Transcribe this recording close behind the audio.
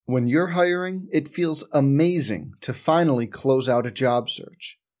When you're hiring, it feels amazing to finally close out a job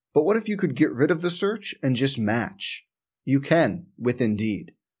search. But what if you could get rid of the search and just match? You can with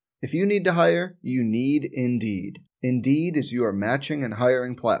Indeed. If you need to hire, you need Indeed. Indeed is your matching and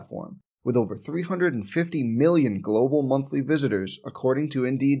hiring platform. With over 350 million global monthly visitors, according to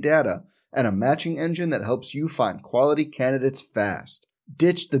Indeed data, and a matching engine that helps you find quality candidates fast.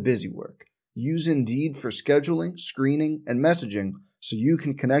 Ditch the busy work. Use Indeed for scheduling, screening, and messaging so you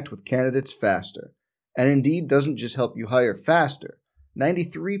can connect with candidates faster. And Indeed doesn't just help you hire faster.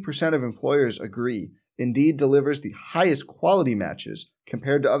 93% of employers agree Indeed delivers the highest quality matches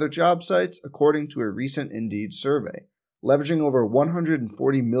compared to other job sites, according to a recent Indeed survey. Leveraging over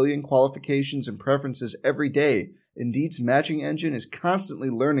 140 million qualifications and preferences every day, Indeed's matching engine is constantly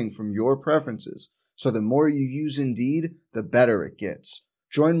learning from your preferences, so the more you use Indeed, the better it gets.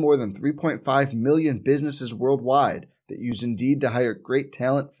 Join more than 3.5 million businesses worldwide that use Indeed to hire great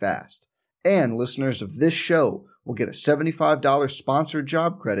talent fast. And listeners of this show will get a $75 sponsored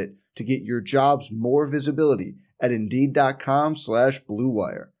job credit to get your jobs more visibility at Indeed.com/Blue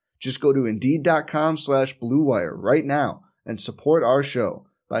Wire. Just go to Indeed.com/Blue Wire right now and support our show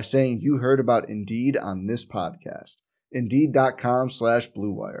by saying you heard about Indeed on this podcast.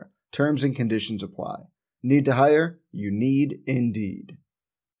 Indeed.com/Blue Wire. Terms and conditions apply. Need to hire? You need Indeed.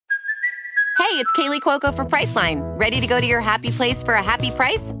 Hey, it's Kaylee Cuoco for Priceline. Ready to go to your happy place for a happy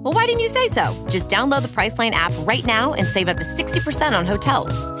price? Well, why didn't you say so? Just download the Priceline app right now and save up to 60% on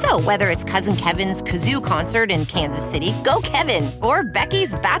hotels. So whether it's Cousin Kevin's Kazoo Concert in Kansas City, go Kevin, or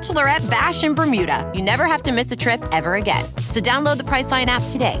Becky's Bachelorette Bash in Bermuda, you never have to miss a trip ever again. So download the Priceline app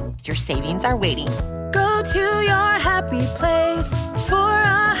today. Your savings are waiting. Go to your happy place for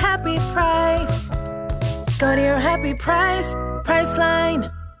a happy price. Go to your happy price,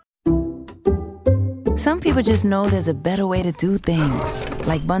 Priceline. Some people just know there's a better way to do things,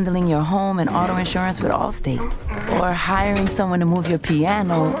 like bundling your home and auto insurance with Allstate, or hiring someone to move your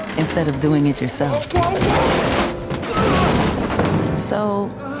piano instead of doing it yourself. So,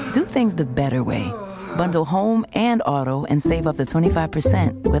 do things the better way. Bundle home and auto and save up to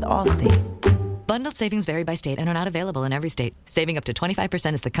 25% with Allstate. Bundled savings vary by state and are not available in every state. Saving up to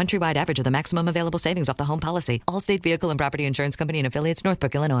 25% is the countrywide average of the maximum available savings off the home policy. Allstate Vehicle and Property Insurance Company and Affiliates,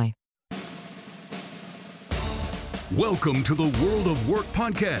 Northbrook, Illinois. Welcome to the World of Work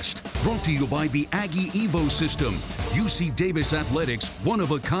podcast, brought to you by the Aggie Evo System, UC Davis Athletics'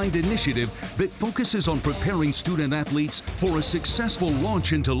 one-of-a-kind initiative that focuses on preparing student athletes for a successful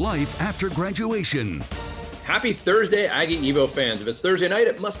launch into life after graduation. Happy Thursday, Aggie Evo fans. If it's Thursday night,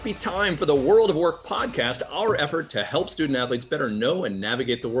 it must be time for the World of Work podcast, our effort to help student athletes better know and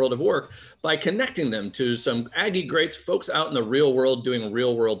navigate the world of work by connecting them to some Aggie greats, folks out in the real world doing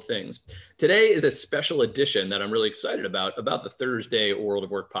real world things. Today is a special edition that I'm really excited about the Thursday World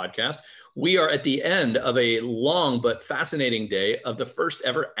of Work podcast. We are at the end of a long but fascinating day of the first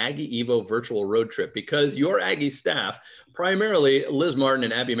ever Aggie Evo virtual road trip, because your Aggie staff, primarily Liz Martin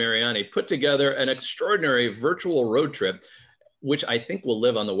and Abby Mariani, put together an extraordinary virtual road trip, which I think will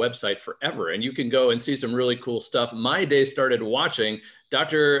live on the website forever. And you can go and see some really cool stuff. My day started watching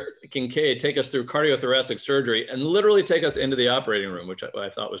Dr. Kincaid take us through cardiothoracic surgery and literally take us into the operating room, which I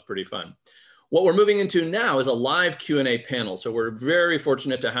thought was pretty fun. What we're moving into now is a live Q&A panel. So we're very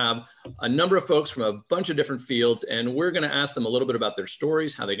fortunate to have a number of folks from a bunch of different fields, and we're going to ask them a little bit about their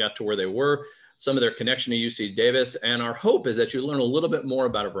stories, how they got to where they were, some of their connection to UC Davis. And our hope is that you learn a little bit more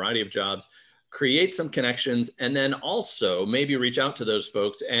about a variety of jobs, create some connections, and then also maybe reach out to those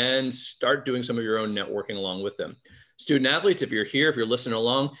folks and start doing some of your own networking along with them. Student athletes, if you're here, if you're listening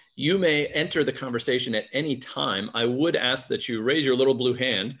along, you may enter the conversation at any time. I would ask that you raise your little blue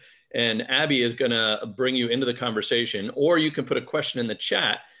hand, and Abby is going to bring you into the conversation, or you can put a question in the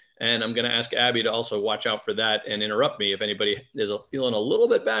chat, and I'm going to ask Abby to also watch out for that and interrupt me if anybody is feeling a little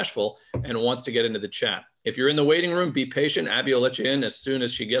bit bashful and wants to get into the chat. If you're in the waiting room, be patient. Abby will let you in as soon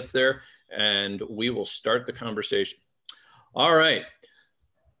as she gets there, and we will start the conversation. All right.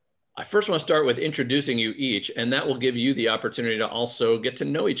 I first want to start with introducing you each, and that will give you the opportunity to also get to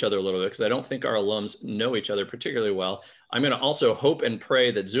know each other a little bit, because I don't think our alums know each other particularly well. I'm going to also hope and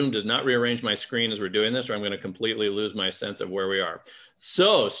pray that Zoom does not rearrange my screen as we're doing this, or I'm going to completely lose my sense of where we are.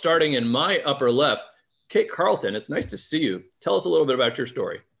 So starting in my upper left, Kate Carlton, it's nice to see you. Tell us a little bit about your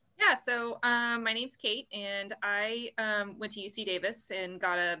story. Yeah, so my name's Kate, and I went to UC Davis and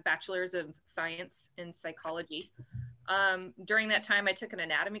got a bachelor's of science in psychology. During that time, I took an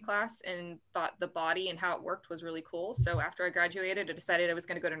anatomy class and thought the body and how it worked was really cool. So after I graduated, I decided I was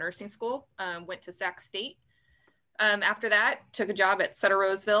going to go to nursing school, went to Sac State, After that, took a job at Sutter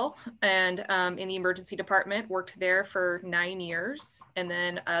Roseville and in the emergency department, worked there for 9 years. And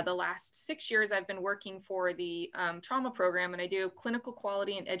then the last 6 years, I've been working for the trauma program, and I do clinical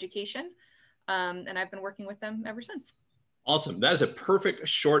quality and education. And I've been working with them ever since. Awesome. That is a perfect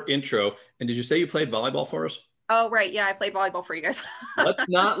short intro. And did you say you played volleyball for us? Oh, right. Yeah, I played volleyball for you guys. Let's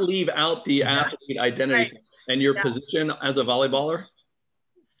not leave out the athlete identity. Right. And your position as a volleyballer?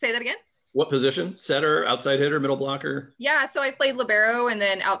 Say that again? What position? Setter, outside hitter, middle blocker? Yeah, so I played libero and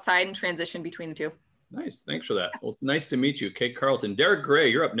then outside and transitioned between the two. Nice. Thanks for that. Well, nice to meet you, Kate Carlton. Derek Gray,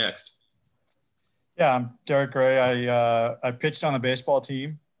 you're up next. Yeah, I'm Derek Gray. I pitched on the baseball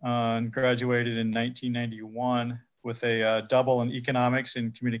team and graduated in 1991 with a double in economics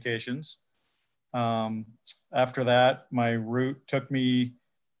and communications. After that, my route took me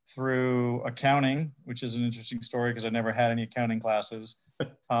through accounting, which is an interesting story because I never had any accounting classes.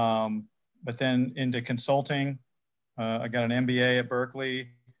 But then into consulting. I got an MBA at Berkeley,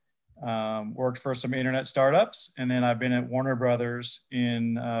 worked for some internet startups, and then I've been at Warner Brothers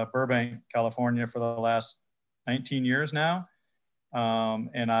in Burbank, California for the last 19 years now.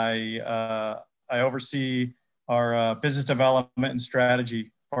 And I oversee our business development and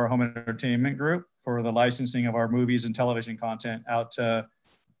strategy for our home entertainment group for the licensing of our movies and television content out to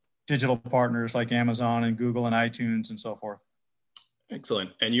digital partners like Amazon and Google and iTunes and so forth.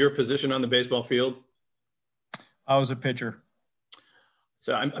 Excellent. And your position on the baseball field? I was a pitcher.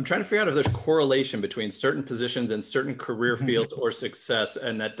 So I'm trying to figure out if there's correlation between certain positions and certain career fields or success.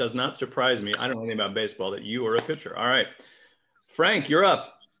 And that does not surprise me. I don't know anything about baseball that you are a pitcher. All right. Frank, you're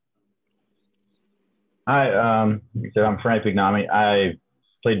up. Hi, I'm Frank Bignami. I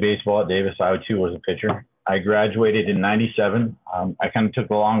played baseball at Davis. I too was a pitcher. I graduated in 97. I kind of took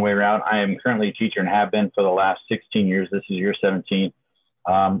the long way around. I am currently a teacher and have been for the last 16 years. This is year 17.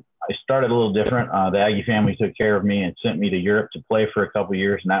 I started a little different. The Aggie family took care of me and sent me to Europe to play for a couple of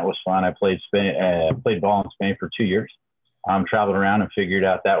years, and that was fun. I played ball in Spain for 2 years. Traveled around and figured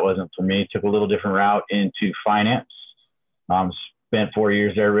out that wasn't for me. Took a little different route into finance. Spent 4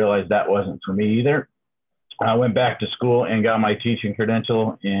 years there, realized that wasn't for me either. I went back to school and got my teaching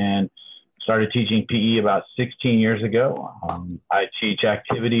credential and started teaching PE about 16 years ago. I teach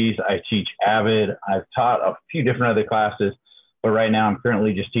activities. I teach AVID. I've taught a few different other classes, but right now I'm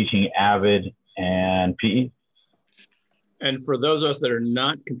currently just teaching AVID and PE. And for those of us that are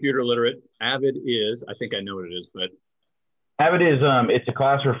not computer literate, AVID is, I think I know what it is, but. AVID is, it's a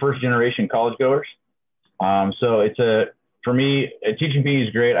class for first generation college goers. So for me, teaching PE is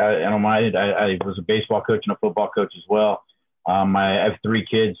great. I don't mind it. I was a baseball coach and a football coach as well. I have 3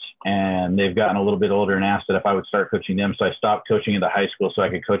 kids and they've gotten a little bit older and asked that if I would start coaching them. So I stopped coaching in the high school so I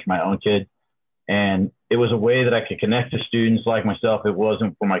could coach my own kids. And it was a way that I could connect to students like myself. It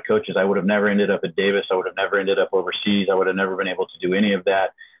wasn't for my coaches. I would have never ended up at Davis. I would have never ended up overseas. I would have never been able to do any of that.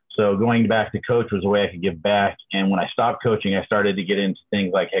 So going back to coach was a way I could give back. And when I stopped coaching, I started to get into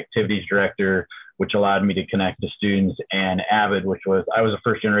things like activities director, which allowed me to connect to students, and AVID, which was, I was a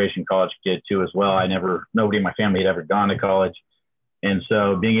first generation college kid too as well. Nobody in my family had ever gone to college. And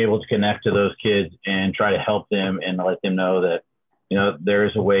so being able to connect to those kids and try to help them and let them know that, there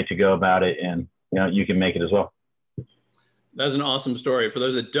is a way to go about it and, you can make it as well. That's an awesome story. For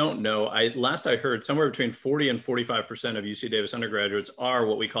those that don't know, last I heard somewhere between 40 and 45% of UC Davis undergraduates are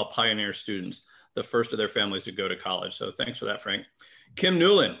what we call pioneer students, the first of their families to go to college. So thanks for that, Frank. Kim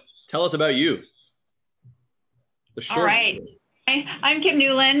Newland, tell us about you. All right. I'm Kim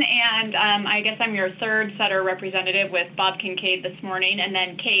Newland, and I guess I'm your third Sutter representative with Bob Kincaid this morning, and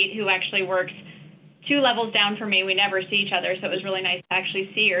then Kate, who actually works 2 levels down from me. We never see each other, so it was really nice to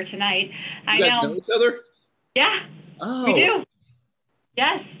actually see her tonight. You guys know each other? Yeah, we do.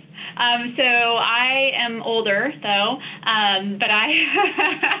 Yes. So I am older, though, but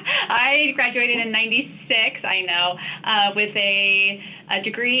I graduated in 96, I know, with a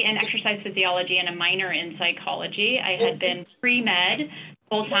degree in exercise physiology and a minor in psychology. I had been pre-med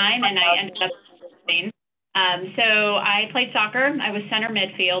full-time, and I ended up so I played soccer. I was center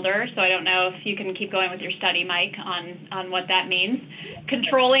midfielder, so I don't know if you can keep going with your study, Mike, on what that means.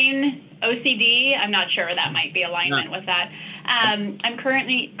 Controlling OCD, I'm not sure. That might be alignment with that. I'm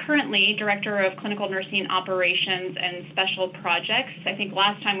currently Director of Clinical Nursing Operations and Special Projects. I think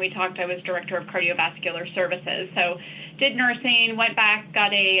last time we talked, I was Director of Cardiovascular Services. So did nursing, went back,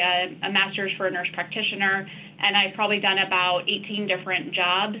 got a master's for a nurse practitioner, and I've probably done about 18 different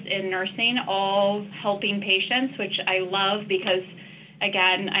jobs in nursing, all helping patients, which I love because,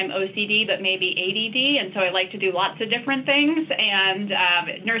 again, I'm OCD, but maybe ADD, and so I like to do lots of different things, and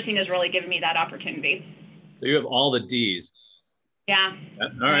nursing has really given me that opportunity. So you have all the Ds. Yeah.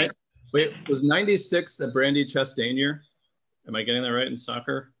 All right. Wait, was 96 the Brandy Chastain year? Am I getting that right in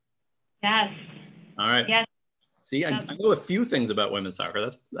soccer? Yes. All right. Yes. See, I know a few things about women's soccer.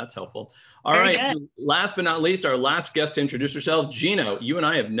 That's helpful. All Very right. good. Last but not least, our last guest to introduce herself, Gina. You and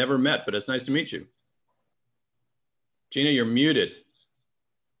I have never met, but it's nice to meet you. Gina, you're muted.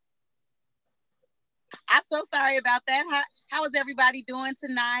 I'm so sorry about that. How is everybody doing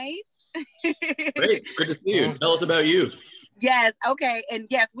tonight? Great. Good to see you. Tell us about you. Yes. Okay. And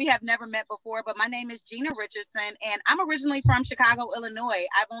yes, we have never met before, but my name is Gina Richardson and I'm originally from Chicago, Illinois.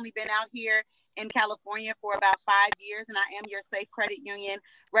 I've only been out here in California for about 5 years and I am your Safe Credit Union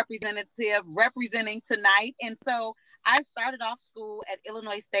representative representing tonight. And so I started off school at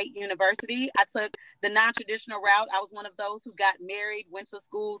Illinois State University. I took the non-traditional route. I was one of those who got married, went to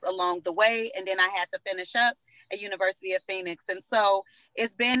schools along the way, and then I had to finish up at University of Phoenix. And so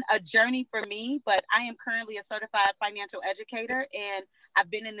it's been a journey for me, but I am currently a certified financial educator, and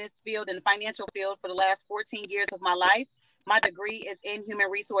I've been in this field, in the financial field, for the last 14 years of my life. My degree is in human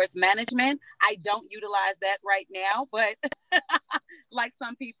resource management. I don't utilize that right now, but like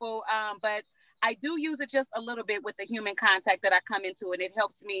some people, but I do use it just a little bit with the human contact that I come into, and it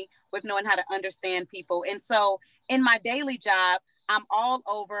helps me with knowing how to understand people. And so in my daily job, I'm all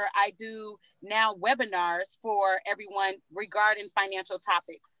over. I do now webinars for everyone regarding financial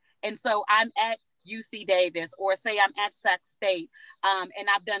topics. And so I'm at UC Davis, or say I'm at Sac State, and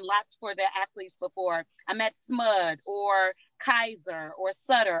I've done lots for the athletes before. I'm at SMUD or Kaiser or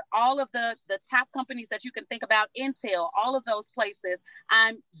Sutter, all of the top companies that you can think about, Intel, all of those places.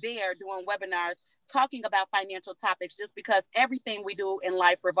 I'm there doing webinars talking about financial topics, just because everything we do in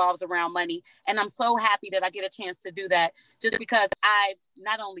life revolves around money. And I'm so happy that I get a chance to do that, just because I've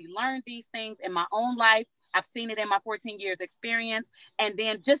not only learned these things in my own life, I've seen it in my 14 years experience, and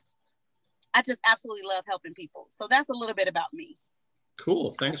then I just absolutely love helping people. So that's a little bit about me.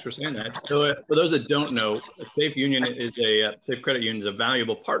 Cool. Thanks for saying that. So for those that don't know, Safe Union is Safe Credit Union is a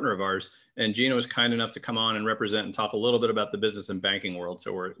valuable partner of ours. And Gina was kind enough to come on and represent and talk a little bit about the business and banking world.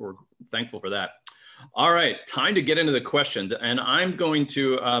 So we're thankful for that. All right, time to get into the questions. And I'm going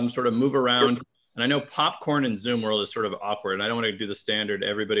to sort of move around. And I know popcorn in Zoom world is sort of awkward. And I don't want to do the standard,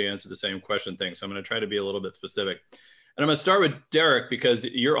 everybody answer the same question thing. So I'm going to try to be a little bit specific. And I'm going to start with Derek, because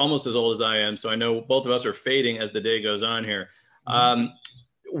you're almost as old as I am. So I know both of us are fading as the day goes on here.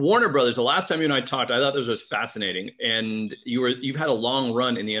 Warner Brothers, the last time you and I talked, I thought this was fascinating. And you've had a long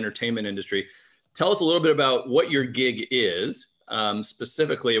run in the entertainment industry. Tell us a little bit about what your gig is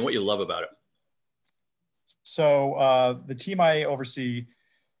specifically and what you love about it. So the team I oversee,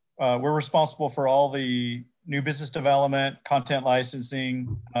 we're responsible for all the new business development, content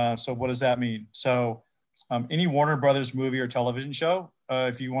licensing. So what does that mean? So any Warner Brothers movie or television show,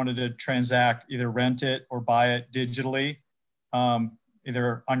 if you wanted to transact, either rent it or buy it digitally,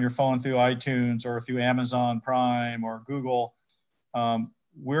 either on your phone through iTunes or through Amazon Prime or Google, my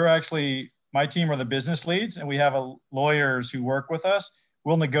team are the business leads, and we have lawyers who work with us.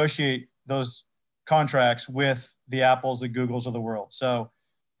 We'll negotiate those contracts with the Apples, the Googles of the world. So,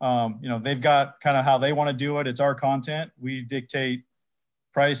 they've got kind of how they want to do it. It's our content. We dictate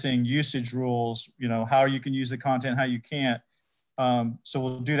pricing, usage rules, how you can use the content, how you can't. So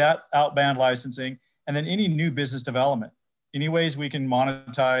we'll do that outbound licensing, and then any new business development, any ways we can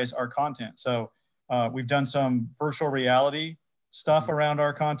monetize our content. So we've done some virtual reality stuff around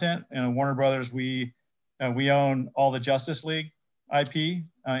our content. And Warner Brothers, we own all the Justice League IP,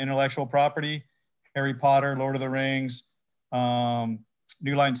 intellectual property, Harry Potter, Lord of the Rings,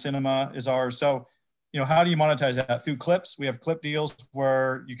 New Line Cinema is ours. So, how do you monetize that? Through clips. We have clip deals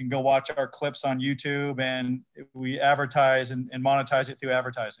where you can go watch our clips on YouTube, and we advertise and monetize it through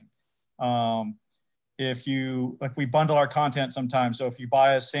advertising. If we bundle our content sometimes, so if you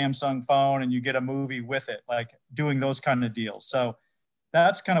buy a Samsung phone and you get a movie with it, like doing those kind of deals. So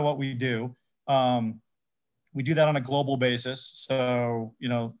that's kind of what we do. We do that on a global basis. So,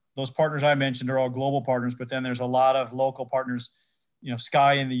 those partners I mentioned are all global partners, but then there's a lot of local partners,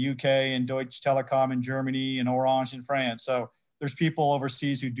 Sky in the UK and Deutsche Telekom in Germany and Orange in France. So there's people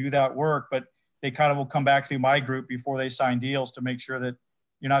overseas who do that work, but they kind of will come back through my group before they sign deals to make sure that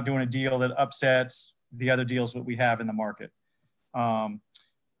you're not doing a deal that upsets the other deals that we have in the market. Why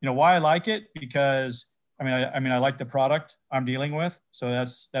I like it? Because I like the product I'm dealing with. So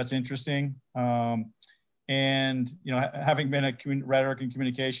that's interesting. And having been at rhetoric and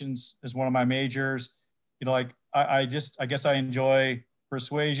communications as one of my majors, I guess I enjoy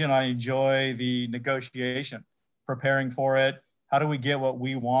persuasion. I enjoy the negotiation, preparing for it. How do we get what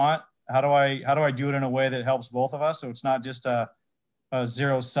we want? How do I do it in a way that helps both of us? So it's not just a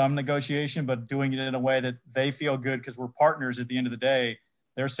zero-sum negotiation, but doing it in a way that they feel good, because we're partners at the end of the day.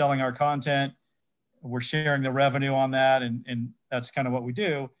 they're selling our content. We're sharing the revenue on that. And that's kind of what we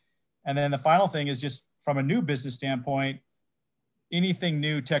do. And then the final thing is just from a new business standpoint, anything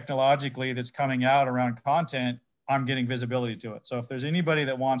new technologically that's coming out around content, I'm getting visibility to it. So if there's anybody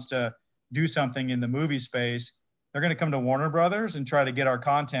that wants to do something in the movie space, they're going to come to Warner Brothers and try to get our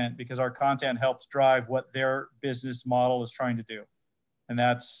content because our content helps drive what their business model is trying to do. And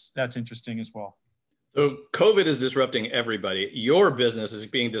that's interesting as well. So COVID is disrupting everybody. Your business is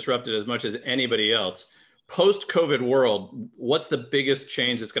being disrupted as much as anybody else. Post-COVID world, what's the biggest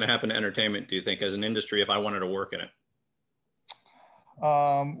change that's going to happen to entertainment, do you think, as an industry, if I wanted to work in it?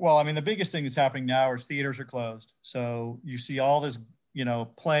 Well, I mean, the biggest thing that's happening now is theaters are closed. So you see all this,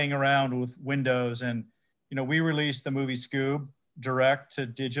 playing around with windows. And, we released the movie Scoob direct to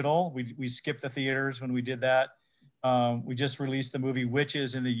digital. We skipped the theaters when we did that. We just released the movie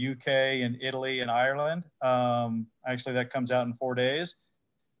Witches in the UK and Italy and Ireland. Actually, that comes out in 4 days.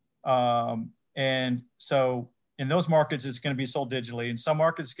 And so in those markets, it's going to be sold digitally. In some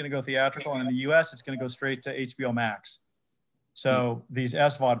markets, it's going to go theatrical. And in the US, it's going to go straight to HBO Max. So these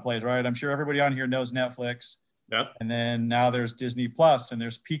SVOD plays, right? I'm sure everybody on here knows Netflix. Yep. And then now there's Disney Plus and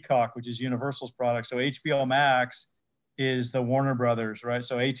there's Peacock, which is Universal's product. So HBO Max is the Warner Brothers, right?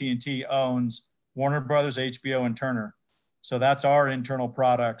 So AT&T owns Warner Brothers, HBO, and Turner. So that's our internal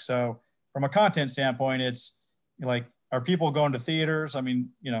product. So from a content standpoint, it's like, are people going to theaters? I mean,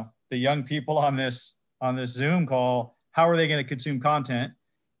 the young people on this Zoom call, how are they going to consume content?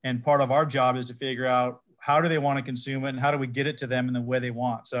 And part of our job is to figure out how do they want to consume it and how do we get it to them in the way they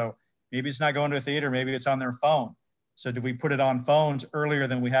want? So maybe it's not going to a theater, maybe it's on their phone. So do we put it on phones earlier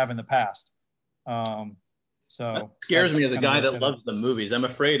than we have in the past? So that scares me as a guy that loves the movies. I'm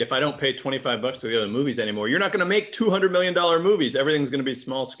afraid if I don't pay $25 to go to the movies anymore, you're not going to make $200 million movies. Everything's going to be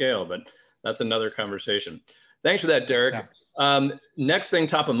small scale, but that's another conversation. Thanks for that, Derek. Yeah. Next thing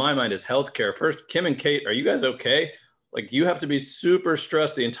top of my mind is healthcare. First, Kim and Kate, are you guys okay? Like, you have to be super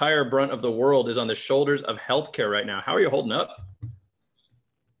stressed. The entire brunt of the world is on the shoulders of healthcare right now. How are you holding up?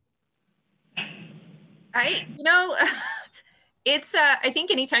 It's I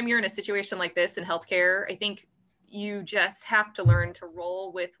think anytime you're in a situation like this in healthcare, I think you just have to learn to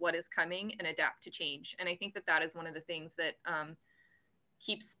roll with what is coming and adapt to change. And I think that is one of the things that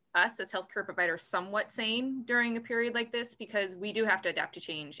keeps us as healthcare providers somewhat sane during a period like this, because we do have to adapt to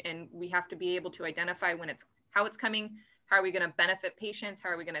change, and we have to be able to identify how it's coming, how are we going to benefit patients, how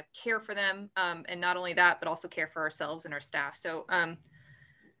are we going to care for them, and not only that, but also care for ourselves and our staff. So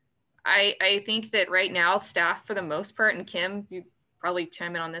I think that right now, staff for the most part, and Kim, you probably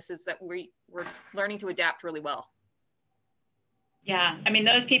chime in on this, is that we're learning to adapt really well. Yeah, I mean,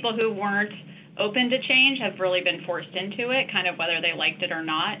 those people who weren't open to change have really been forced into it, kind of whether they liked it or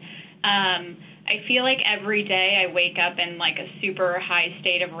not. I feel like every day I wake up in like a super high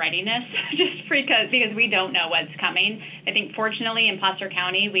state of readiness, just because we don't know what's coming. I think fortunately in Placer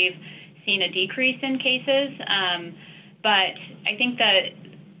County, we've seen a decrease in cases, but I think that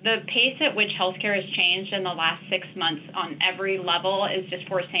the pace at which healthcare has changed in the last 6 months on every level is just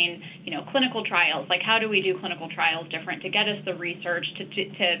forcing, clinical trials. Like, how do we do clinical trials different to get us the research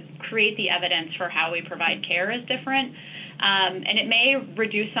to create the evidence for how we provide care is different. And it may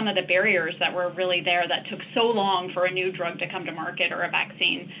reduce some of the barriers that were really there that took so long for a new drug to come to market or a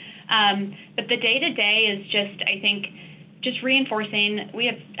vaccine. But the day-to-day is just, I think, just reinforcing. We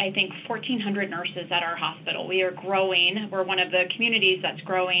have, I think, 1,400 nurses at our hospital. We are growing. We're one of the communities that's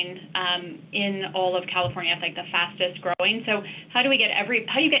growing in all of California, like the fastest growing. So how do you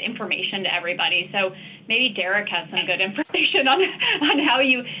get information to everybody? So maybe Derek has some good information on how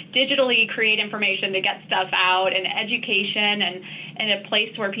you digitally create information to get stuff out, and education, and a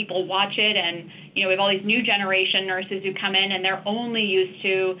place where people watch it. And we have all these new generation nurses who come in and they're only used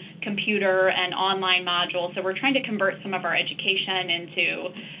to computer and online modules. So we're trying to convert some of our education into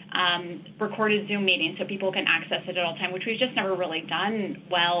recorded Zoom meetings so people can access it at all time, which we've just never really done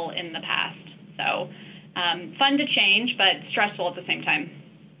well in the past. So fun to change, but stressful at the same time.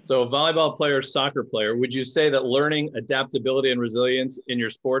 So volleyball player, soccer player, would you say that learning adaptability and resilience in your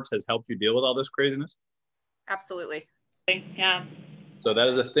sports has helped you deal with all this craziness? Absolutely. Yeah. So that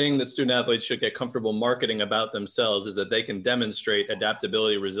is a thing that student athletes should get comfortable marketing about themselves, is that they can demonstrate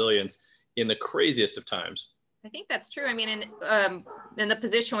adaptability, resilience in the craziest of times. I think that's true. I mean, in the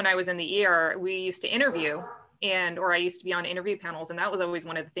position when I was in the ER, we used to interview, or I used to be on interview panels. And that was always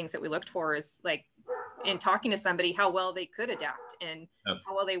one of the things that we looked for, is like in talking to somebody, how well they could adapt, and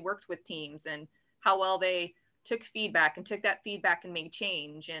how well they worked with teams, and how well they took feedback and took that feedback and made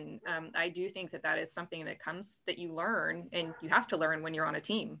change. And I do think that is something that you learn, and you have to learn when you're on a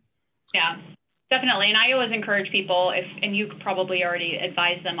team. Yeah. Definitely. And I always encourage people, and you probably already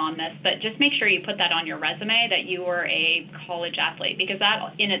advised them on this, but just make sure you put that on your resume that you were a college athlete, because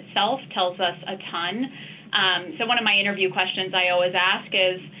that in itself tells us a ton. So one of my interview questions I always ask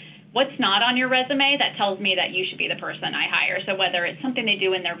is, what's not on your resume that tells me that you should be the person I hire? So whether it's something they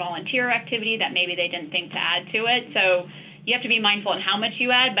do in their volunteer activity that maybe they didn't think to add to it. So you have to be mindful in how much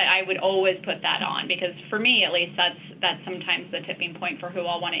you add, but I would always put that on, because for me, at least, that's sometimes the tipping point for who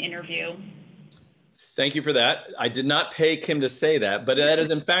I'll want to interview. Thank you for that. I did not pay Kim to say that, but that is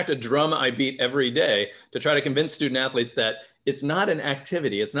in fact a drum I beat every day to try to convince student athletes that it's not an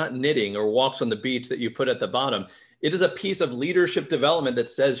activity. It's not knitting or walks on the beach that you put at the bottom. It is a piece of leadership development that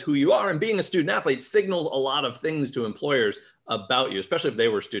says who you are, and being a student athlete signals a lot of things to employers about you, especially if they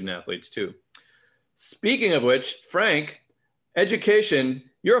were student athletes too. Speaking of which, Frank, education,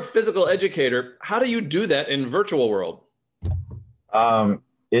 you're a physical educator. How do you do that in virtual world?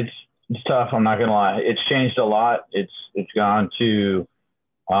 It's tough. I'm not going to lie. It's changed a lot. It's gone to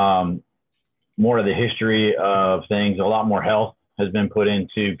more of the history of things. A lot more health has been put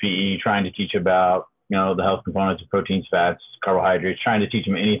into PE, trying to teach about, the health components of proteins, fats, carbohydrates, trying to teach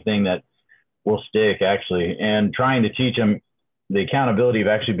them anything that will stick actually, and trying to teach them the accountability of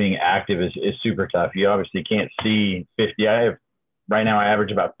actually being active is super tough. You obviously can't see 50. Right now I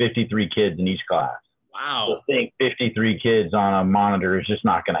average about 53 kids in each class. Wow. So think 53 kids on a monitor is just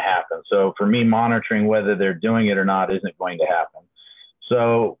not going to happen. So for me, monitoring whether they're doing it or not isn't going to happen.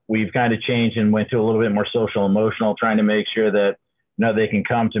 So we've kind of changed and went to a little bit more social emotional, trying to make sure that they can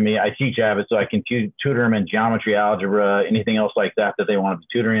come to me. I teach Avid, so I can tutor them in geometry, algebra, anything else like that they want to be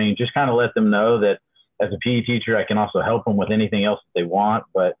tutoring. Just kind of let them know that as a PE teacher, I can also help them with anything else that they want.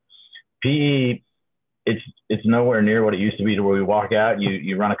 But PE, it's nowhere near what it used to be, to where we walk out,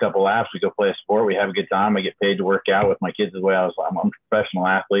 you run a couple laps, we go play a sport, we have a good time, I get paid to work out with my kids the way I'm a professional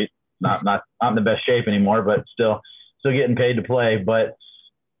athlete, not in the best shape anymore, but still getting paid to play. But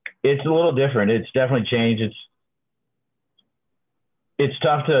it's a little different. It's definitely changed. It's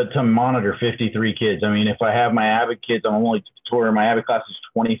tough to monitor 53 kids. I mean, if I have my Avid kids, I'm only touring. My Avid class is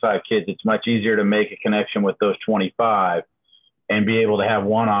 25 kids. It's much easier to make a connection with those 25 and be able to have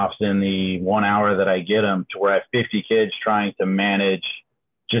one-offs in the 1 hour that I get them, to where I have 50 kids trying to manage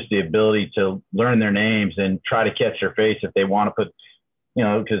just the ability to learn their names and try to catch their face if they want to put,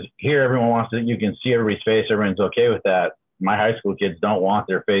 because here everyone wants to, you can see everybody's face. Everyone's okay with that. My high school kids don't want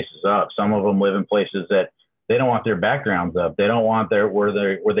their faces up. Some of them live in places that they don't want their backgrounds up. They don't want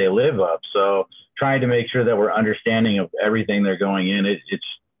where they live up. So trying to make sure that we're understanding of everything they're going in, it's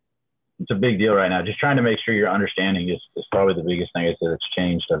a big deal right now. Just trying to make sure your understanding is probably the biggest thing that's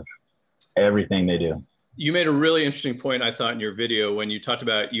changed of everything they do. You made a really interesting point, I thought, in your video when you talked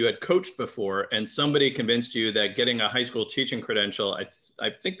about you had coached before and somebody convinced you that getting a high school teaching credential, I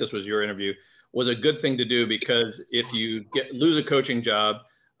think this was your interview, was a good thing to do, because if you lose a coaching job,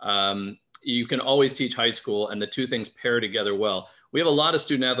 you can always teach high school, and the two things pair together well. We have a lot of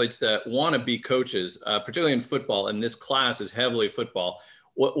student athletes that want to be coaches, particularly in football, and this class is heavily football.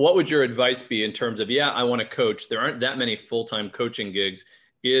 What would your advice be in terms of, I want to coach? There aren't that many full-time coaching gigs.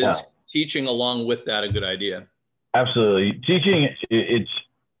 Is teaching along with that a good idea? Absolutely. Teaching,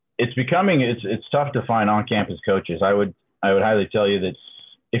 it's tough to find on-campus coaches. I would highly tell you that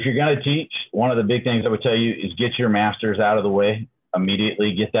if you're going to teach, one of the big things I would tell you is get your master's out of the way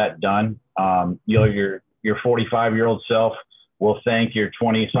immediately. Get that done. Your 45-year-old self will thank your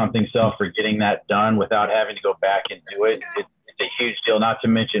 20-something self for getting that done without having to go back and do it. It's a huge deal. Not to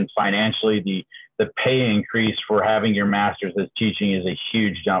mention financially, the pay increase for having your master's as teaching is a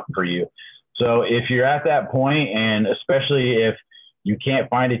huge jump for you. So if you're at that point, and especially if you can't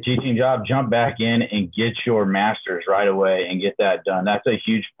find a teaching job, jump back in and get your master's right away and get that done. That's a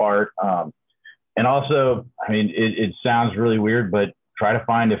huge part. And also, I mean, it sounds really weird, but try to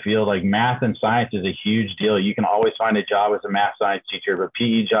find a field like math and science is a huge deal. You can always find a job as a math science teacher, but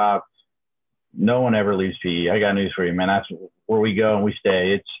PE job, no one ever leaves PE. I got news for you, man. That's where we go and we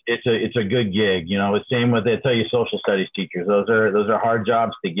stay. It's a good gig. The same with, they tell you, social studies teachers. Those are hard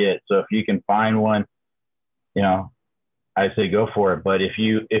jobs to get. So if you can find one, I say go for it. But if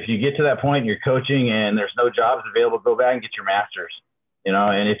you get to that point and you're coaching and there's no jobs available, go back and get your master's.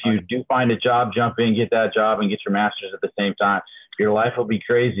 And if you do find a job, jump in, get that job, and get your master's at the same time. Your life will be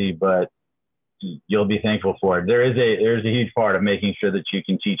crazy, but you'll be thankful for it. There's a huge part of making sure that you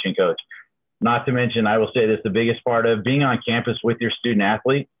can teach and coach. Not to mention, I will say this, the biggest part of being on campus with your student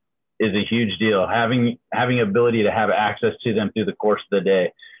athlete is a huge deal. Having ability to have access to them through the course of the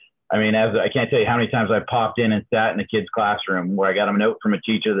day. I mean, I can't tell you how many times I popped in and sat in a kid's classroom where I got a note from a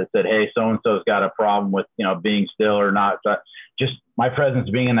teacher that said, hey, so-and-so's got a problem with, being still or not. So just my presence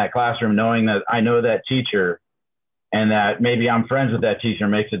being in that classroom, knowing that I know that teacher and that maybe I'm friends with that teacher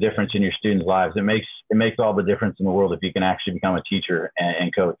makes a difference in your students' lives. It makes all the difference in the world if you can actually become a teacher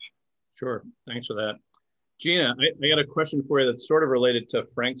and coach. Sure. Thanks for that. Gina, I got a question for you that's sort of related to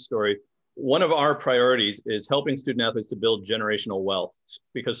Frank's story. One of our priorities is helping student athletes to build generational wealth,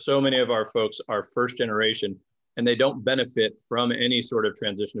 because so many of our folks are first generation and they don't benefit from any sort of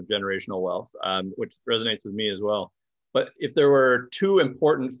transition of generational wealth, which resonates with me as well. But if there were two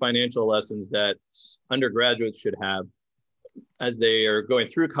important financial lessons that undergraduates should have as they are going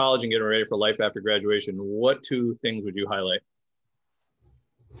through college and getting ready for life after graduation, what two things would you highlight?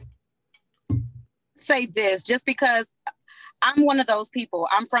 Say this, just because I'm one of those people.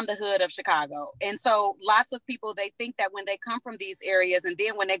 I'm from the hood of Chicago. And so lots of people, they think that when they come from these areas and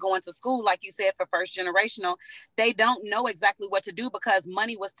then when they go into school, like you said, for first generational, they don't know exactly what to do because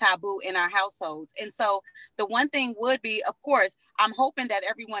money was taboo in our households. And so the one thing would be, of course, I'm hoping that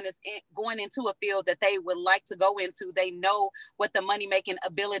everyone is going into a field that they would like to go into. They know what the money making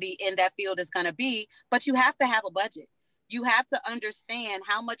ability in that field is going to be, but you have to have a budget. You have to understand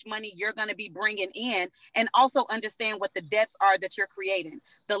how much money you're going to be bringing in and also understand what the debts are that you're creating,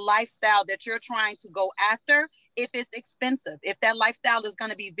 the lifestyle that you're trying to go after. If it's expensive, if that lifestyle is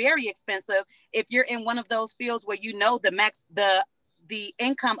going to be very expensive, if you're in one of those fields where the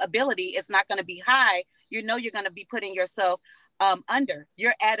income ability is not going to be high, you're going to be putting yourself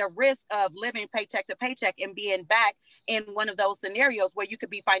you're at a risk of living paycheck to paycheck and being back in one of those scenarios where you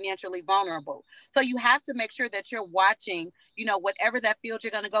could be financially vulnerable. So you have to make sure that you're watching, whatever that field you're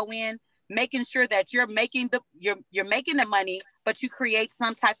going to go in, making sure that you're making the money, but you create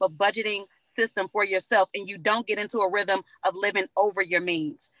some type of budgeting system for yourself and you don't get into a rhythm of living over your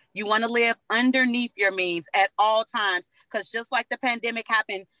means. You want to live underneath your means at all times, because just like the pandemic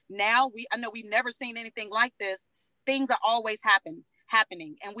happened, now I know we've never seen anything like this. Things are always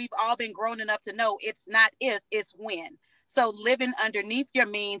happening. And we've all been grown enough to know it's not if, it's when. So living underneath your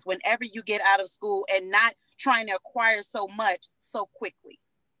means whenever you get out of school and not trying to acquire so much so quickly.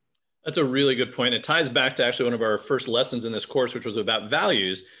 That's a really good point. It ties back to actually one of our first lessons in this course, which was about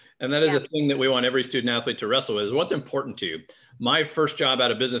values. And that is a thing that we want every student athlete to wrestle with. What's important to you? My first job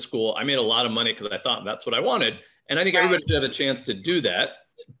out of business school, I made a lot of money because I thought that's what I wanted. And I think everybody should have a chance to do that.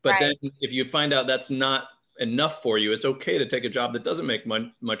 But then if you find out that's not enough for you, it's okay to take a job that doesn't make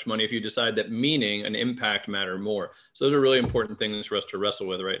much money if you decide that meaning and impact matter more. So those are really important things for us to wrestle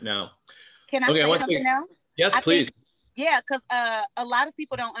with right now. Can I say something else? Yes, please. Because a lot of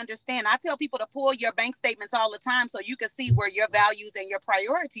people don't understand. I tell people to pull your bank statements all the time so you can see where your values and your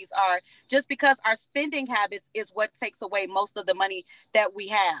priorities are, just because our spending habits is what takes away most of the money that we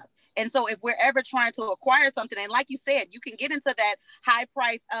have. And so if we're ever trying to acquire something, and like you said, you can get into that high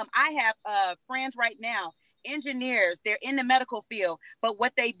price. I have friends right now, engineers, they're in the medical field, but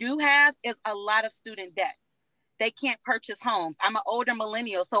what they do have is a lot of student debts. They can't purchase homes. I'm an older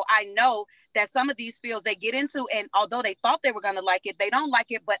millennial, so I know that some of these fields they get into, and although they thought they were going to like it, they don't like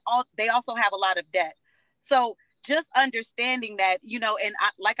it, but they also have a lot of debt. So just understanding that,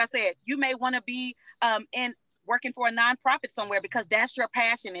 like I said, you may want to be in working for a nonprofit somewhere because that's your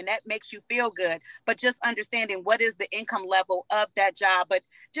passion and that makes you feel good. But just understanding what is the income level of that job, but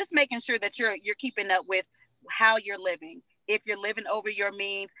just making sure that you're keeping up with how you're living. If you're living over your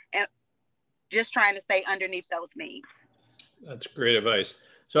means and just trying to stay underneath those means. That's great advice.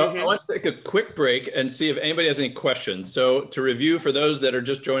 So I want to take a quick break and see if anybody has any questions. So to review, for those that are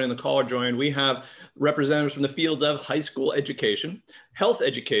just joining the call or joined, we have representatives from the fields of high school education, health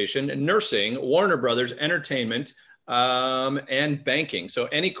education, nursing, Warner Brothers, entertainment, and banking. So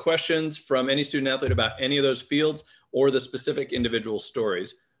any questions from any student athlete about any of those fields or the specific individual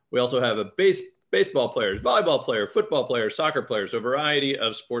stories. We also have a baseball players, volleyball player, football players, soccer players, a variety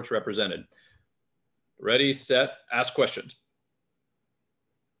of sports represented. Ready, set, ask questions.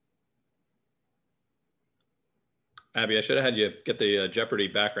 Abby, I should have had you get the Jeopardy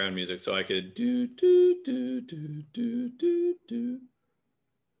background music so I could do.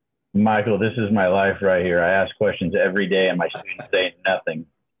 Michael, this is my life right here. I ask questions every day and my students say nothing.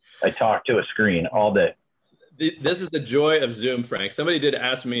 I talk to a screen all day. This is the joy of Zoom, Frank. Somebody did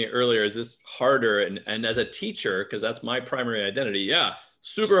ask me earlier, is this harder? And as a teacher, because that's my primary identity, yeah,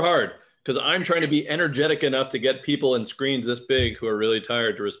 super hard. Because I'm trying to be energetic enough to get people in screens this big who are really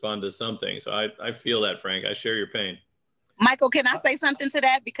tired to respond to something. So I feel that, Frank. I share your pain. Michael, can I say something to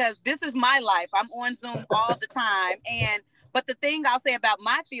that? Because this is my life. I'm on Zoom all the time. But the thing I'll say about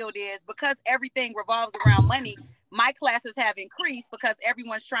my field is because everything revolves around money, my classes have increased because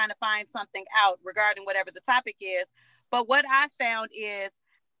everyone's trying to find something out regarding whatever the topic is. But what I found is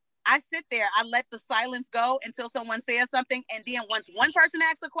I sit there, I let the silence go until someone says something. And then once one person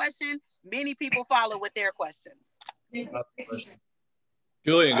asks a question, many people follow with their questions.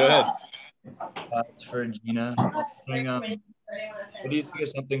 Julian, go ahead. It's for Gina. What do you think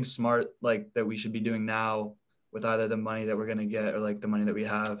is something smart like that we should be doing now with either the money that we're going to get or like the money that we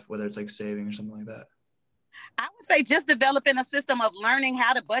have, whether it's like saving or something like that? I would say just developing a system of learning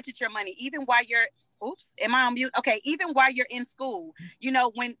how to budget your money, even while you're, am I on mute? Okay, even while you're in school. You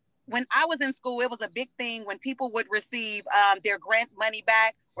know, when I was in school, it was a big thing when people would receive their grant money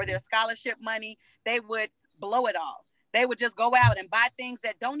back or their scholarship money, they would blow it all. They would just go out and buy things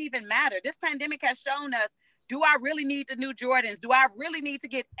that don't even matter. This pandemic has shown us, do I really need the new Jordans? Do I really need to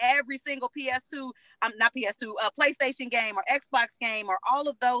get every single PlayStation game or Xbox game or all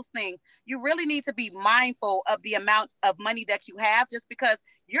of those things? You really need to be mindful of the amount of money that you have, just because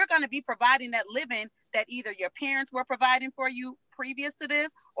you're going to be providing that living that either your parents were providing for you previous to this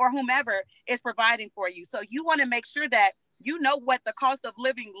or whomever is providing for you. So you want to make sure that you know what the cost of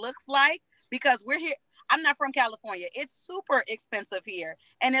living looks like, because we're here. I'm not from California. It's super expensive here,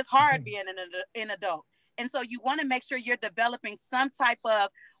 and it's hard being an adult. And so you want to make sure you're developing some type of,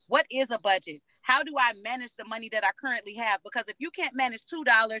 what is a budget? How do I manage the money that I currently have? Because if you can't manage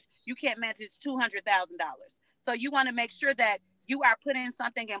 $2, you can't manage $200,000. So you want to make sure that you are putting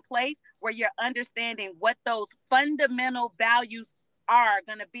something in place where you're understanding what those fundamental values are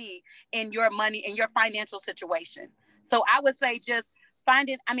going to be in your money, in your financial situation. So I would say just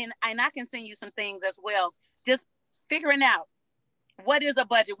finding, and I can send you some things as well, just figuring out, what is a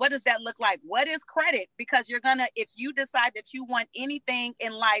budget? What does that look like? What is credit? Because you're going to, if you decide that you want anything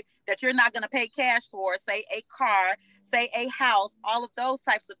in life that you're not going to pay cash for, say a car, say a house, all of those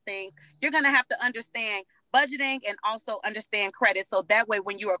types of things, you're going to have to understand budgeting and also understand credit. So that way,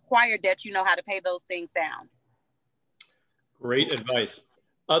 when you acquire debt, you know how to pay those things down. Great advice.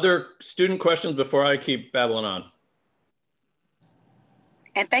 Other student questions before I keep babbling on?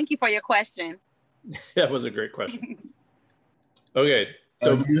 And thank you for your question. That was a great question. Okay,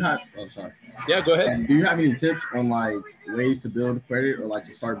 so do you have? Oh, sorry. Yeah, go ahead. Do you have any tips on like ways to build credit or like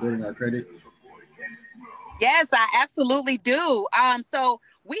to start building our credit? Yes, I absolutely do. So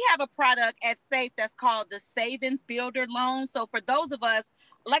we have a product at SAFE that's called the Savings Builder Loan. So for those of us,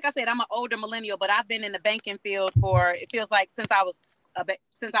 like I said, I'm an older millennial, but I've been in the banking field for, it feels like since I was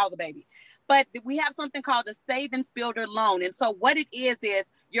a baby. But we have something called the Savings Builder Loan. And so what it is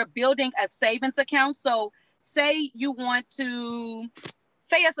you're building a savings account. So say you want to,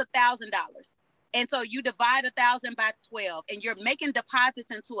 say it's $1,000. And so you divide 1,000 by 12 and you're making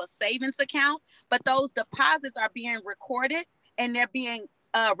deposits into a savings account, but those deposits are being recorded and they're being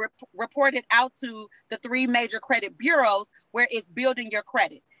reported out to the 3 major credit bureaus where it's building your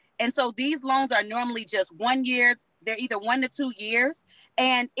credit. And so these loans are normally just 1 year. They're either 1 to 2 years.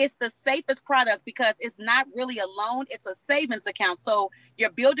 And it's the safest product because it's not really a loan. It's a savings account. So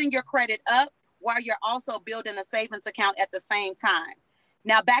you're building your credit up while you're also building a savings account at the same time.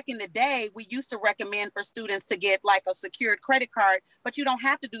 Now, back in the day, we used to recommend for students to get like a secured credit card, but you don't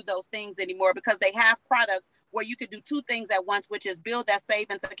have to do those things anymore because they have products where you could do 2 things at once, which is build that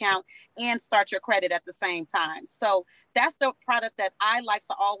savings account and start your credit at the same time. So that's the product that I like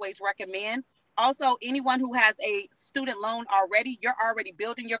to always recommend. Also, anyone who has a student loan already, you're already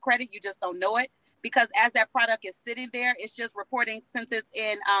building your credit. You just don't know it because as that product is sitting there, it's just reporting, since it's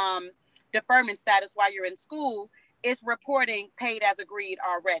in deferment status while you're in school, it's reporting paid as agreed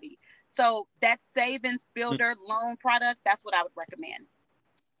already. So that Savings Builder Loan product, that's what I would recommend.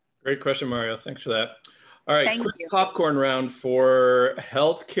 Great question, Mario. Thanks for that. All right, Thank quick you. popcorn round for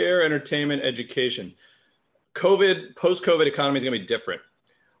healthcare, entertainment, education. Post-COVID economy is going to be different.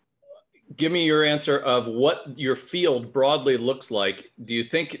 Give me your answer of what your field broadly looks like. Do you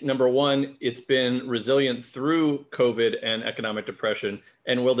think, number one, it's been resilient through COVID and economic depression?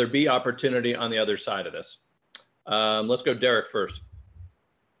 And will there be opportunity on the other side of this? Let's go Derek first.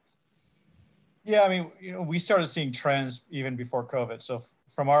 Yeah, we started seeing trends even before COVID. So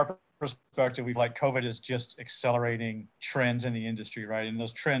from our perspective, COVID is just accelerating trends in the industry, right? And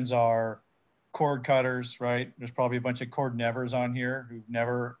those trends are cord cutters, right? There's probably a bunch of cord nevers on here who've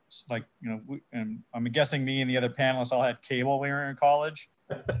never, and I'm guessing me and the other panelists all had cable when we were in college.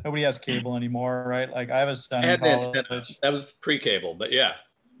 Nobody has cable anymore, right? Like I have a son in college. That was pre-cable, but yeah.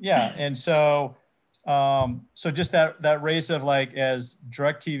 Yeah, and so just that race of as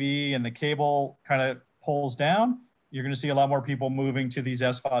DirecTV and the cable kind of pulls down, you're going to see a lot more people moving to these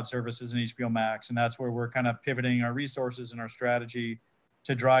SVOD services and HBO Max, and that's where we're kind of pivoting our resources and our strategy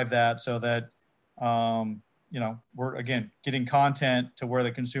to drive that, so that we're again getting content to where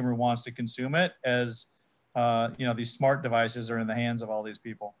the consumer wants to consume it, as these smart devices are in the hands of all these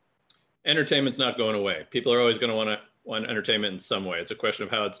people. Entertainment's not going away. People are always going to want entertainment in some way. It's a question of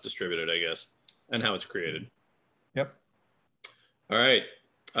how it's distributed, I guess, and how it's created. Yep. All right.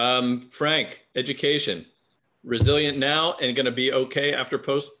 Frank, education, resilient now and going to be okay after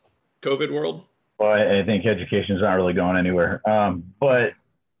post-COVID world? Well, I think education is not really going anywhere. But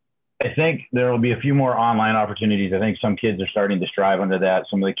I think there will be a few more online opportunities. I think some kids are starting to strive under that.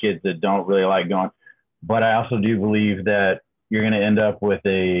 Some of the kids that don't really like going. But I also do believe that you're going to end up with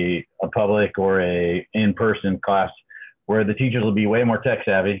a public or a in-person class where the teachers will be way more tech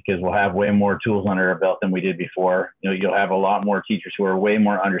savvy because we'll have way more tools under our belt than we did before. You'll have a lot more teachers who are way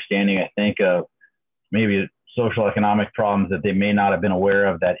more understanding, I think, of maybe social economic problems that they may not have been aware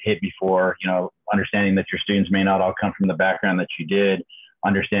of that hit before, understanding that your students may not all come from the background that you did,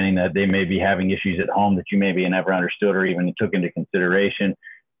 understanding that they may be having issues at home that you maybe never understood or even took into consideration.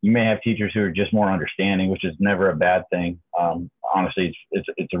 You may have teachers who are just more understanding, which is never a bad thing. Honestly,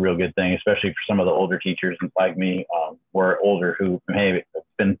 it's a real good thing, especially for some of the older teachers like me, who are older, who may have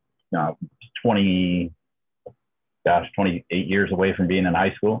been 28 years away from being in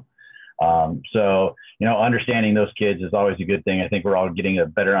high school. So, understanding those kids is always a good thing. I think we're all getting a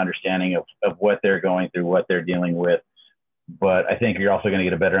better understanding of what they're going through, what they're dealing with. But I think you're also going to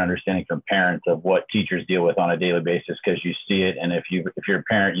get a better understanding from parents of what teachers deal with on a daily basis because you see it. And if you're a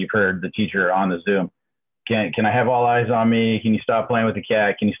parent, you've heard the teacher on the Zoom, can I have all eyes on me? Can you stop playing with the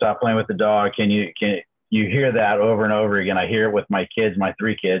cat? Can you stop playing with the dog? You hear that over and over again. I hear it with my kids, my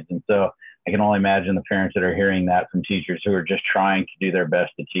 3 kids. And so I can only imagine the parents that are hearing that from teachers who are just trying to do their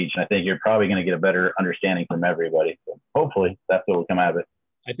best to teach. And I think you're probably going to get a better understanding from everybody. So hopefully that's what will come out of it.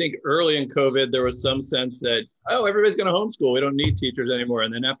 I think early in COVID, there was some sense that, everybody's going to homeschool. We don't need teachers anymore.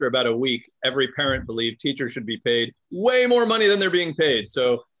 And then after about a week, every parent believed teachers should be paid way more money than they're being paid.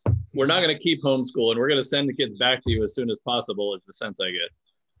 So we're not going to keep homeschool and we're going to send the kids back to you as soon as possible is the sense I get.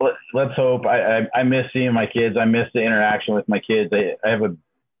 Let's hope. I miss seeing my kids. I miss the interaction with my kids. I don't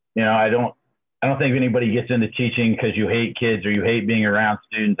think anybody gets into teaching because you hate kids or you hate being around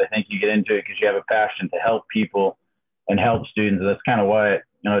students. I think you get into it because you have a passion to help people and help students. That's kind of what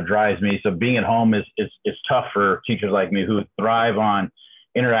drives me. So being at home is tough for teachers like me who thrive on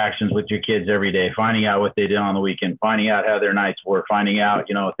interactions with your kids every day, finding out what they did on the weekend, finding out how their nights were, finding out,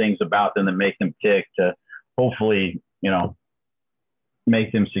 things about them that make them tick to hopefully,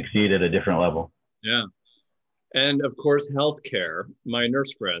 make them succeed at a different level. Yeah. And of course, healthcare, my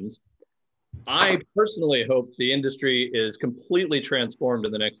nurse friends. I personally hope the industry is completely transformed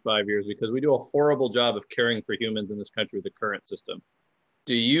in the next 5 years because we do a horrible job of caring for humans in this country with the current system.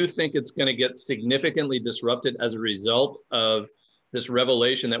 Do you think it's going to get significantly disrupted as a result of this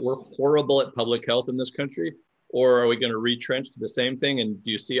revelation that we're horrible at public health in this country? Or are we going to retrench to the same thing? And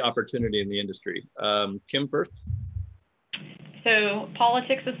do you see opportunity in the industry? Kim first. So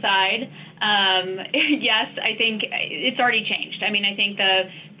politics aside, yes, I think it's already changed. I mean, I think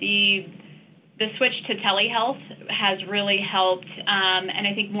the switch to telehealth has really helped. And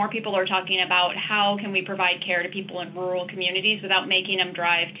I think more people are talking about how can we provide care to people in rural communities without making them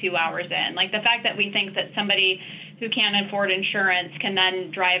drive 2 hours in. Like the fact that we think that somebody who can't afford insurance can then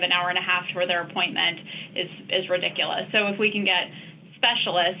drive an hour and a half for their appointment is ridiculous. So if we can get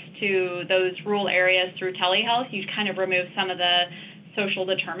specialists to those rural areas through telehealth, you kind of remove some of the social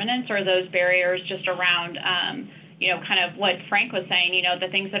determinants or those barriers just around kind of what Frank was saying, the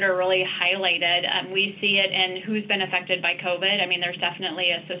things that are really highlighted. We see it in who's been affected by COVID. I mean, there's definitely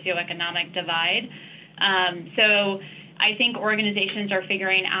a socioeconomic divide. So I think organizations are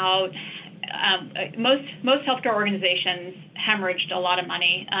figuring out, most healthcare organizations hemorrhaged a lot of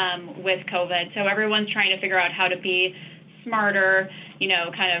money with COVID. So everyone's trying to figure out how to be smarter,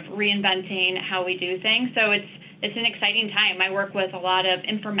 kind of reinventing how we do things. So it's an exciting time. I work with a lot of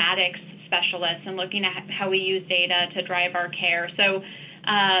informatics specialists and looking at how we use data to drive our care. So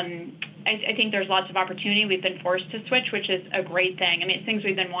I think there's lots of opportunity. We've been forced to switch, which is a great thing. I mean, it's things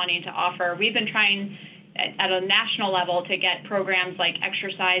we've been wanting to offer. We've been trying at a national level to get programs like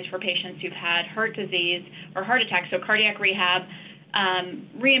exercise for patients who've had heart disease or heart attack, so cardiac rehab,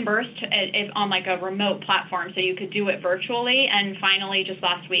 reimbursed on like a remote platform so you could do it virtually. And finally, just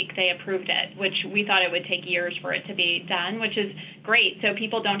last week, they approved it, which we thought it would take years for it to be done, which is great. So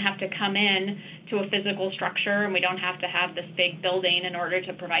people don't have to come in to a physical structure and we don't have to have this big building in order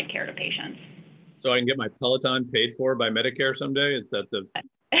to provide care to patients. So I can get my Peloton paid for by Medicare someday? Is that the...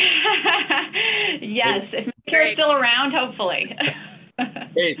 Yes, if Medicare is still around, hopefully.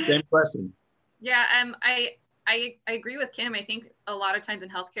 Hey, same question. Yeah, I agree with Kim. I think a lot of times in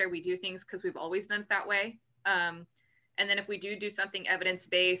healthcare, we do things because we've always done it that way. And then if we do something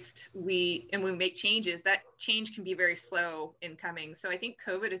evidence-based, we make changes, that change can be very slow in coming. So I think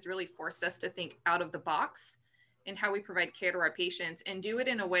COVID has really forced us to think out of the box in how we provide care to our patients, and do it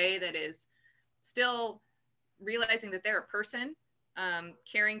in a way that is still realizing that they're a person,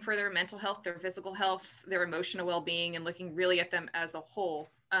 caring for their mental health, their physical health, their emotional well-being, and looking really at them as a whole.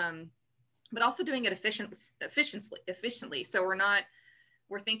 But also doing it efficiently. So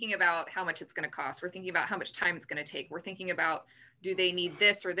we're thinking about how much it's going to cost. We're thinking about how much time it's going to take. We're thinking about, do they need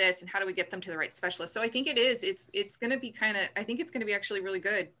this or this, and how do we get them to the right specialist? So I think it's going to be I think it's going to be actually really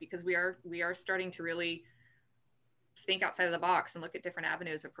good, because we are starting to really think outside of the box and look at different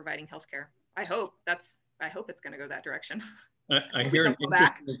avenues of providing healthcare. I hope it's going to go that direction. I hear an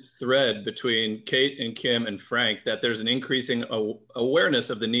interesting thread between Kate and Kim and Frank, that there's an increasing awareness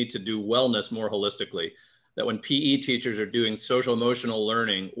of the need to do wellness more holistically. That when PE teachers are doing social emotional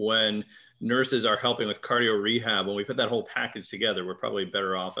learning, when nurses are helping with cardio rehab, when we put that whole package together, we're probably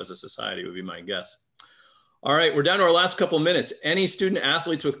better off as a society, would be my guess. All right, we're down to our last couple minutes. Any student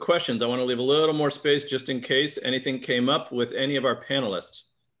athletes with questions? I want to leave a little more space just in case anything came up with any of our panelists.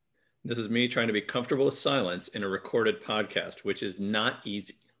 This is me trying to be comfortable with silence in a recorded podcast, which is not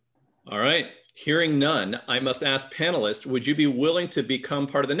easy. All right, hearing none, I must ask panelists, would you be willing to become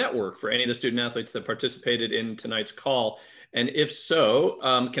part of the network for any of the student athletes that participated in tonight's call? And if so,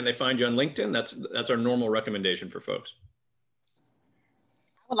 can they find you on LinkedIn? That's our normal recommendation for folks.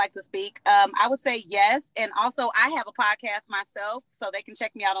 Would like to speak. I would say yes. And also I have a podcast myself, so they can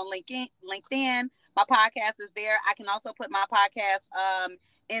check me out on LinkedIn. My podcast is there. I can also put my podcast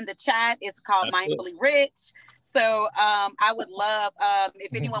in the chat. It's called Mindfully Rich. So I would love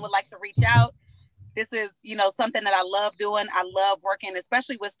if anyone would like to reach out. This is, something that I love doing. I love working,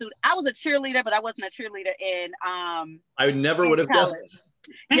 especially with students. I was a cheerleader, but I wasn't a cheerleader in I never would have guessed this.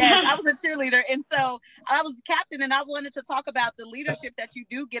 Yes, I was a cheerleader. And so I was captain, and I wanted to talk about the leadership that you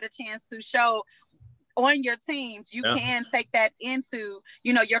do get a chance to show on your teams. You can take that into,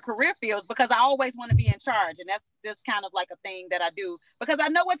 your career fields, because I always want to be in charge. And that's just kind of like a thing that I do because I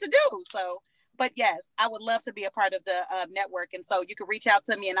know what to do. So, but yes, I would love to be a part of the network. And so you can reach out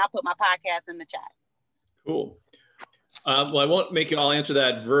to me, and I'll put my podcast in the chat. Cool. Well, I won't make you all answer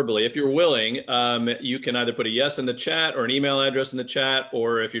that verbally. If you're willing, you can either put a yes in the chat or an email address in the chat,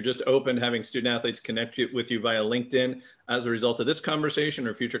 or if you're just open to having student athletes connect with you via LinkedIn as a result of this conversation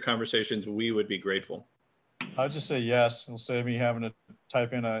or future conversations, we would be grateful. I'll just say yes. It'll save me having to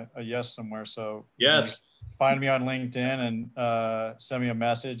type in a yes somewhere. So yes, find me on LinkedIn and send me a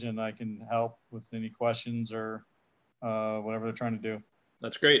message, and I can help with any questions or whatever they're trying to do.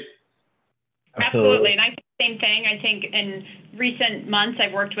 That's great. Absolutely. And I think the same thing. I think in recent months,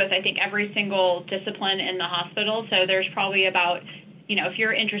 I've worked with, I think, every single discipline in the hospital. So there's probably about, if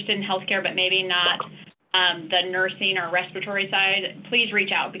you're interested in healthcare, but maybe not the nursing or respiratory side, please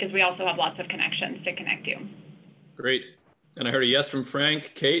reach out, because we also have lots of connections to connect you. Great. And I heard a yes from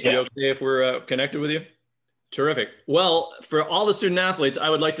Frank. Kate, you okay if we're connected with you? Terrific. Well, for all the student athletes, I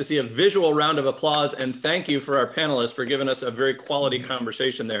would like to see a visual round of applause, and thank you for our panelists for giving us a very quality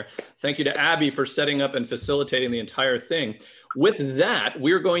conversation there. Thank you to Abby for setting up and facilitating the entire thing. With that,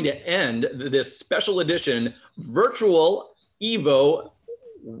 we're going to end this special edition virtual EVO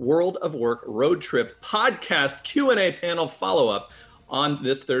World of Work Road Trip podcast Q&A panel follow-up on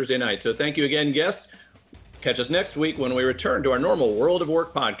this Thursday night. So thank you again, guests. Catch us next week when we return to our normal World of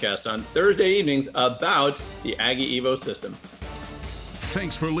Work podcast on Thursday evenings about the Aggie Evo system.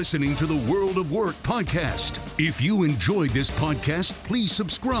 Thanks for listening to the World of Work podcast. If you enjoyed this podcast, please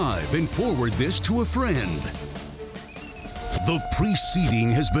subscribe and forward this to a friend. The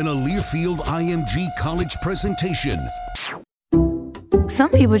preceding has been a Learfield IMG College presentation. Some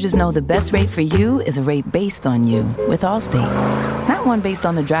people just know the best rate for you is a rate based on you with Allstate. Not one based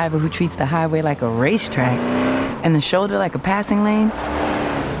on the driver who treats the highway like a racetrack and the shoulder like a passing lane.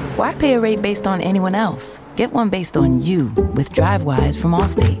 Why pay a rate based on anyone else? Get one based on you with DriveWise from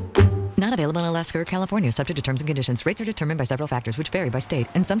Allstate. Not available in Alaska or California, subject to terms and conditions. Rates are determined by several factors, which vary by state.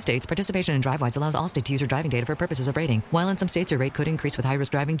 In some states, participation in DriveWise allows Allstate to use your driving data for purposes of rating. While in some states, your rate could increase with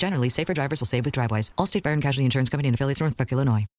high-risk driving. Generally, safer drivers will save with DriveWise. Allstate Fire and Casualty Insurance Company and affiliates, Northbrook, Illinois.